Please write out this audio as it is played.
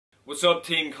What's up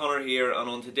team, Connor here, and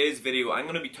on today's video I'm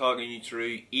going to be talking you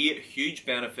through 8 huge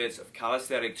benefits of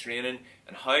calisthenic training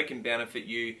and how it can benefit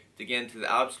you to get into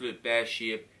the absolute best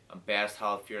shape and best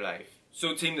health of your life.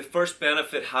 So team, the first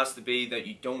benefit has to be that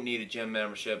you don't need a gym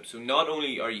membership. So not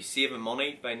only are you saving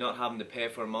money by not having to pay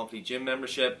for a monthly gym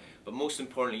membership, but most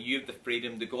importantly you have the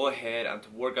freedom to go ahead and to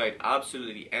work out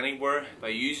absolutely anywhere by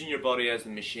using your body as a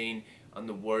machine and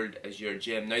the world as your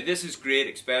gym. Now this is great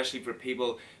especially for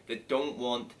people that don't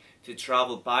want to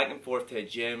travel back and forth to a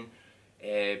gym,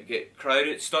 get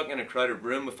stuck in a crowded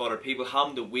room with other people,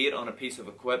 having to wait on a piece of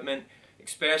equipment,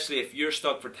 especially if you're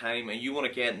stuck for time and you want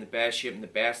to get in the best shape and the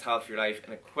best health of your life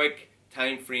in a quick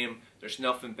time frame. There's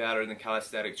nothing better than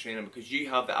calisthenic training because you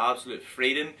have the absolute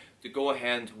freedom to go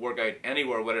ahead and to work out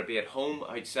anywhere, whether it be at home,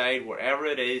 outside, wherever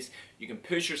it is. You can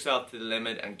push yourself to the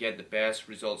limit and get the best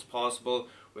results possible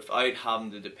without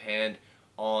having to depend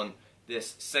on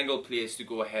this single place to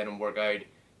go ahead and work out,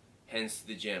 hence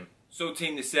the gym. So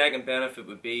team, the second benefit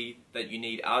would be that you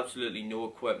need absolutely no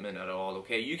equipment at all,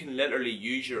 okay? You can literally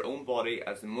use your own body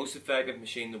as the most effective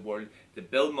machine in the world to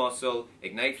build muscle,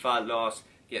 ignite fat loss,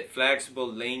 get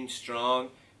flexible, lean, strong,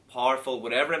 powerful,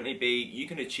 whatever it may be. You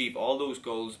can achieve all those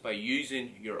goals by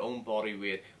using your own body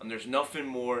weight, and there's nothing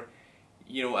more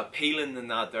appealing than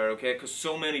that there, okay? Because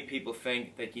so many people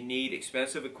think that you need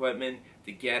expensive equipment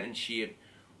to get in shape,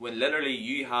 when literally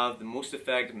you have the most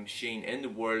effective machine in the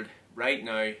world right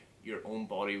now, your own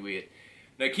body weight.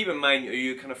 Now keep in mind,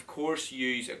 you can of course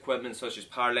use equipment such as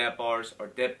power lat bars or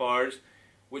dip bars,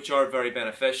 which are very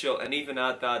beneficial, and even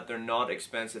at that they're not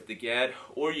expensive to get.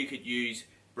 Or you could use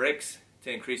bricks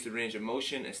to increase the range of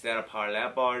motion instead of power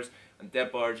lat bars, and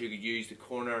dip bars you could use the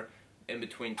corner in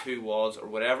between two walls or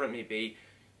whatever it may be.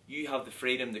 You have the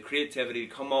freedom, the creativity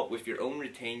to come up with your own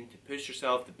routine, to push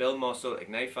yourself, to build muscle,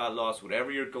 ignite fat loss,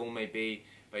 whatever your goal may be,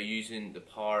 by using the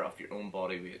power of your own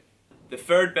body weight. The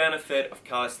third benefit of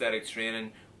calisthenics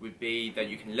training would be that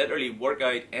you can literally work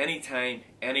out anytime,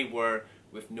 anywhere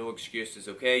with no excuses,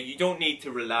 okay? You don't need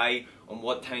to rely on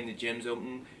what time the gym's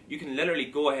open. You can literally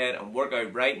go ahead and work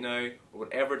out right now or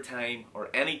whatever time or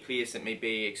any place it may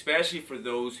be, especially for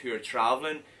those who are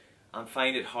traveling and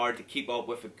find it hard to keep up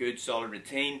with a good solid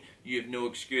routine. You have no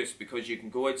excuse because you can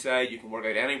go outside, you can work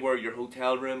out anywhere, your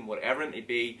hotel room, whatever it may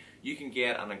be. You can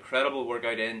get an incredible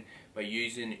workout in by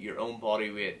using your own body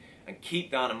weight. And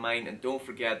keep that in mind and don't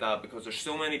forget that, because there's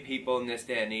so many people in this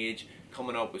day and age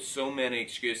coming up with so many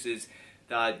excuses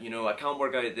that, I can't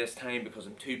work out at this time because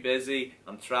I'm too busy,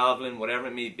 I'm traveling, whatever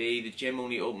it may be, the gym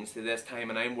only opens to this time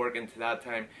and I'm working to that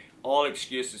time. All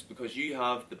excuses, because you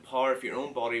have the power of your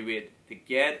own body weight to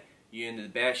get you into the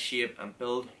best shape and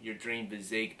build your dream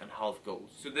physique and health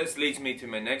goals. So this leads me to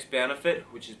my next benefit,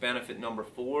 which is benefit number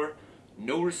 4.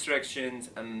 No restrictions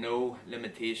and no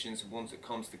limitations once it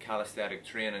comes to calisthenic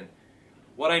training.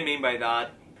 What I mean by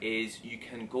that is you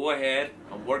can go ahead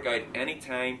and work out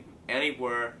anytime,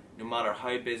 anywhere, no matter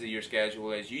how busy your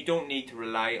schedule is. You don't need to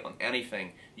rely on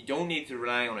anything. You don't need to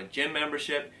rely on a gym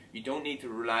membership. You don't need to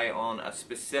rely on a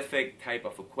specific type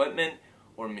of equipment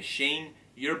or machine.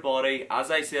 Your body, as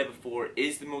I said before,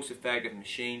 is the most effective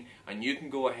machine, and you can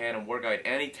go ahead and work out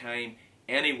anytime,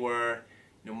 anywhere,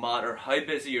 no matter how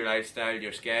busy your lifestyle,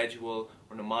 your schedule,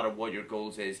 or no matter what your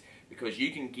goals is, because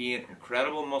you can gain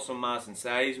incredible muscle mass and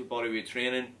size with bodyweight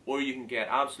training, or you can get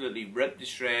absolutely ripped to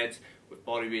shreds with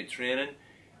bodyweight training.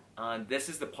 And this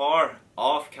is the power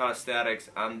of calisthenics,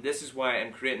 and this is why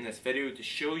I'm creating this video, to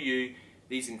show you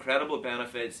these incredible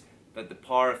benefits that the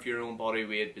power of your own body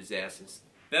weight possesses.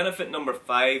 Benefit number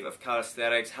 5 of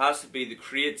calisthenics has to be the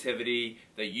creativity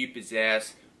that you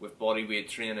possess with bodyweight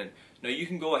training. Now you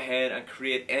can go ahead and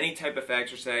create any type of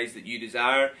exercise that you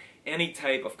desire, any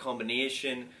type of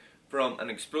combination, from an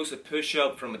explosive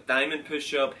push-up, from a diamond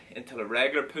push-up into a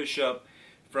regular push-up,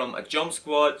 from a jump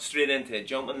squat straight into a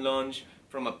jumping lunge,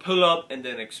 from a pull-up into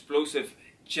an explosive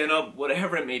chin-up,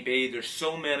 whatever it may be. There's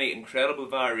so many incredible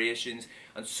variations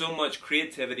and so much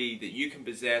creativity that you can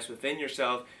possess within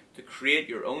yourself to create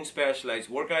your own specialized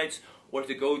workouts, or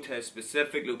to go to a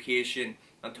specific location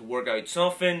and to work out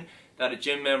something that a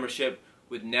gym membership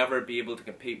would never be able to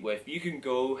compete with. You can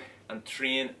go and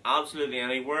train absolutely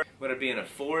anywhere, whether it be in a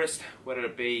forest, whether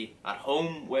it be at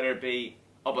home, whether it be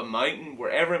up a mountain,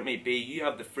 wherever it may be. You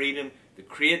have the freedom, the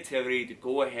creativity to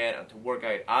go ahead and to work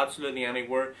out absolutely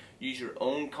anywhere. Use your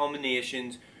own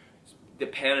combinations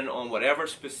depending on whatever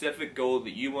specific goal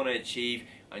that you want to achieve,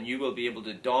 and you will be able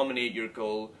to dominate your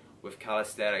goal with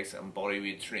calisthenics and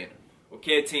bodyweight training.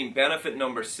 Okay team, benefit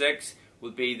number 6 will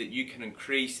be that you can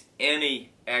increase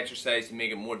any exercise to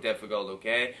make it more difficult,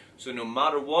 okay? So no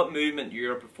matter what movement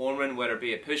you're performing, whether it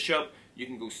be a push-up, you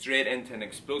can go straight into an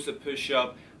explosive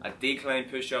push-up, a decline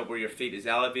push-up where your feet is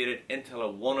elevated, into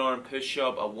a one-arm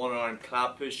push-up, a one-arm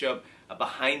clap push-up, a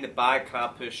behind the back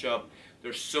clap push-up.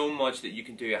 There's so much that you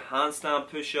can do. A handstand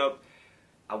push-up,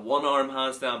 a one-arm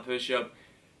handstand push-up.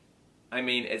 I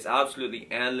mean, it's absolutely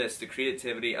endless, the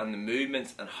creativity and the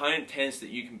movements and how intense that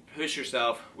you can push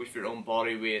yourself with your own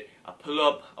body weight. A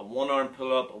pull-up, a one-arm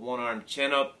pull-up, a one-arm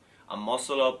chin-up, a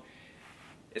muscle-up.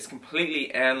 It's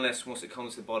completely endless once it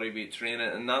comes to body weight training,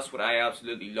 and that's what I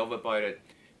absolutely love about it.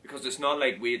 Because it's not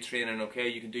like weight training, okay?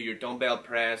 You can do your dumbbell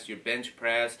press, your bench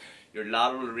press, your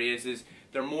lateral raises.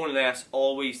 They're more or less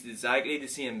always exactly the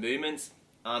same movements,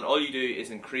 and all you do is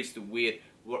increase the weight.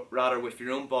 Rather, with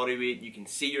your own body weight, you can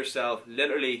see yourself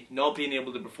literally not being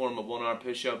able to perform a one-arm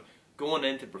push-up, going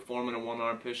into performing a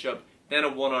one-arm push-up, then a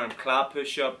one-arm clap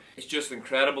push-up. It's just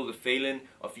incredible, the feeling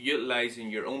of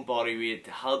utilizing your own body weight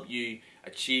to help you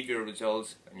achieve your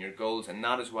results and your goals, and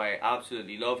that is why I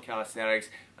absolutely love calisthenics,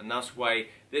 and that's why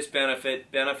this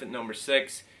benefit number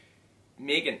 6,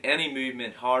 making any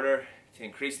movement harder to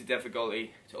increase the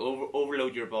difficulty, to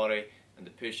overload your body, and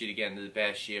to push you to get into the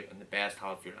best shape and the best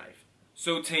health of your life.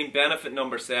 So team, benefit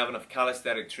number 7 of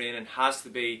calisthenic training has to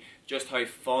be just how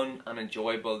fun and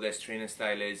enjoyable this training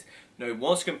style is. Now,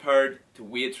 once compared to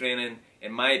weight training,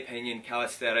 in my opinion,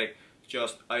 calisthenic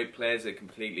just outplays it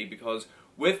completely, because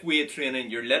with weight training,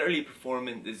 you're literally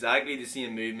performing exactly the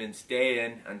same movements day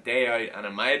in and day out, and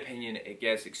in my opinion, it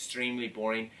gets extremely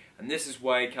boring. And this is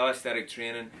why calisthenic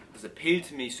training has appealed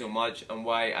to me so much, and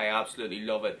why I absolutely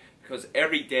love it. Because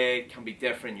every day can be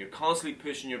different. You're constantly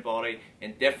pushing your body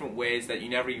in different ways that you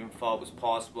never even thought was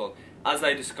possible. As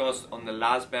I discussed on the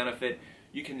last benefit,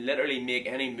 you can literally make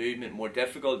any movement more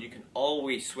difficult. You can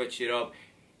always switch it up.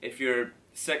 If you're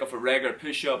sick of a regular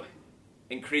push-up,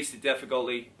 increase the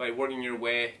difficulty by working your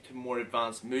way to more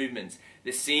advanced movements.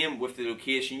 The same with the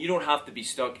location. You don't have to be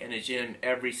stuck in a gym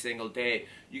every single day.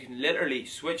 You can literally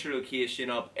switch your location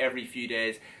up every few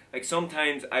days. Like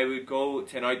sometimes I would go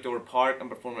to an outdoor park and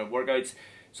perform my workouts.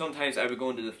 Sometimes I would go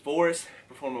into the forest,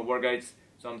 perform my workouts.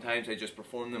 Sometimes I just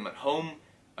perform them at home,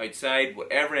 outside,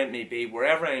 whatever it may be,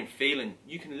 wherever I'm feeling.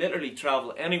 You can literally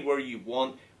travel anywhere you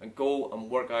want and go and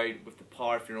work out with the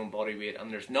power of your own body weight,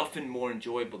 and there's nothing more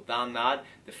enjoyable than that.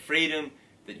 The freedom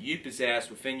that you possess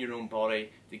within your own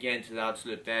body to get into the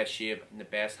absolute best shape and the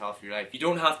best health of your life. You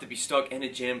don't have to be stuck in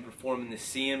a gym performing the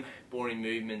same boring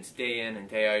movements day in and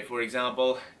day out. For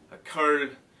example, a curl,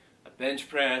 a bench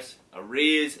press, a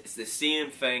raise, it's the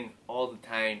same thing all the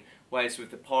time. Whilst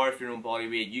with the power of your own body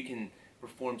weight, you can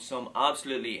perform some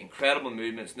absolutely incredible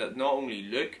movements that not only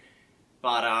look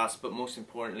badass, but most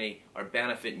importantly are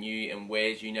benefiting you in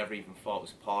ways you never even thought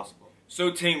was possible.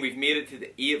 So team, we've made it to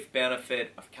the 8th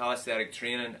benefit of calisthenic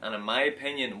training, and in my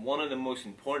opinion, one of the most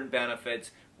important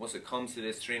benefits once it comes to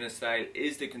this training style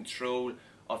is the control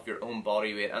of your own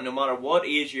body weight. And no matter what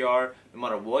age you are, no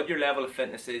matter what your level of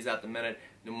fitness is at the minute,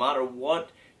 no matter what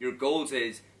your goals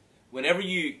is, whenever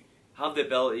you have the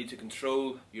ability to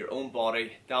control your own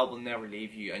body, that will never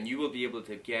leave you, and you will be able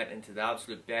to get into the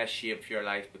absolute best shape for your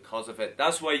life because of it.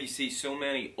 That's why you see so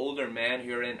many older men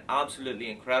who are in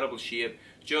absolutely incredible shape,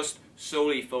 just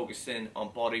solely focusing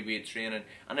on body weight training,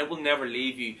 and it will never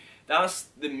leave you. That's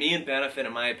the main benefit,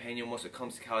 in my opinion, once it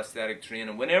comes to calisthenic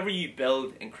training. Whenever you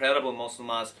build incredible muscle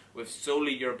mass with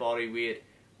solely your body weight,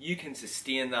 you can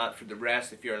sustain that for the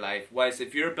rest of your life. Whilst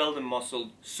if you're building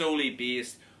muscle solely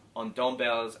based on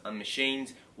dumbbells and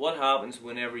machines, what happens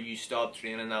whenever you stop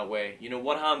training that way? You know,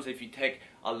 what happens if you take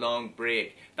a long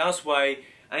break? That's why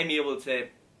I'm able to,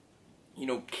 you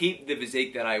know, keep the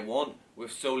physique that I want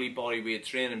with solely body weight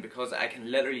training, because I can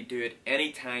literally do it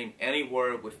anytime,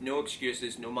 anywhere, with no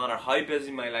excuses. No matter how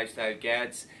busy my lifestyle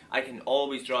gets, I can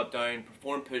always drop down,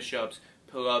 perform push-ups,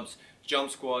 pull-ups,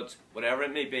 jump squats, whatever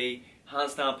it may be,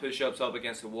 handstand push-ups up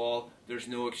against the wall. There's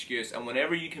no excuse. And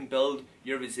whenever you can build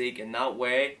your physique in that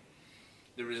way,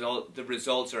 the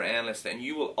results are endless, and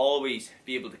you will always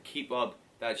be able to keep up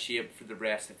that shape for the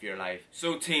rest of your life.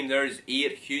 So team, there's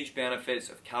 8 huge benefits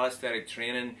of calisthenic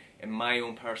training in my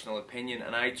own personal opinion,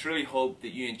 and I truly hope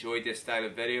that you enjoyed this style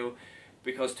of video,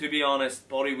 because to be honest,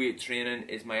 bodyweight training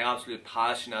is my absolute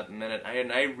passion at the minute,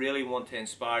 and I really want to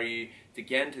inspire you to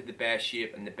get into the best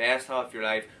shape and the best health of your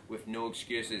life with no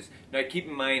excuses. Now keep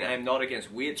in mind, I'm not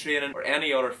against weight training or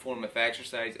any other form of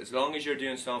exercise. As long as you're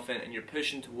doing something and you're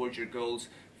pushing towards your goals,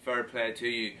 fair play to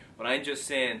you. But I'm just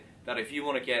saying that if you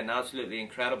want to get in absolutely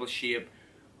incredible shape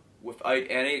without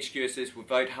any excuses,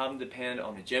 without having to depend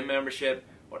on a gym membership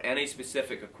or any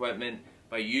specific equipment,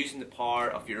 by using the power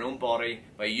of your own body,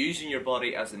 by using your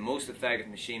body as the most effective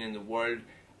machine in the world,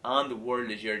 and the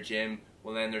world is your gym,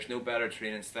 well then there's no better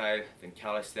training style than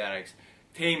calisthenics.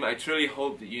 Team, I truly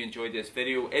hope that you enjoyed this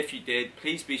video. If you did,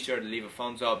 please be sure to leave a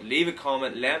thumbs up, leave a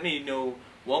comment, let me know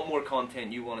what more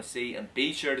content you want to see, and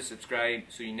be sure to subscribe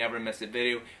so you never miss a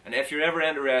video. And if you're ever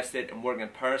interested in working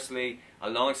personally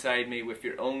alongside me with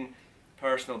your own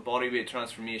personal bodyweight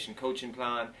transformation coaching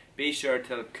plan, be sure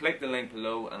to click the link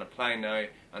below and apply now,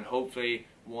 and hopefully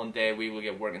one day we will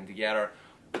get working together.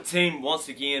 But team, once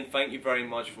again, thank you very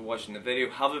much for watching the video.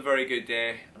 Have a very good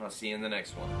day, and I'll see you in the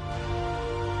next one.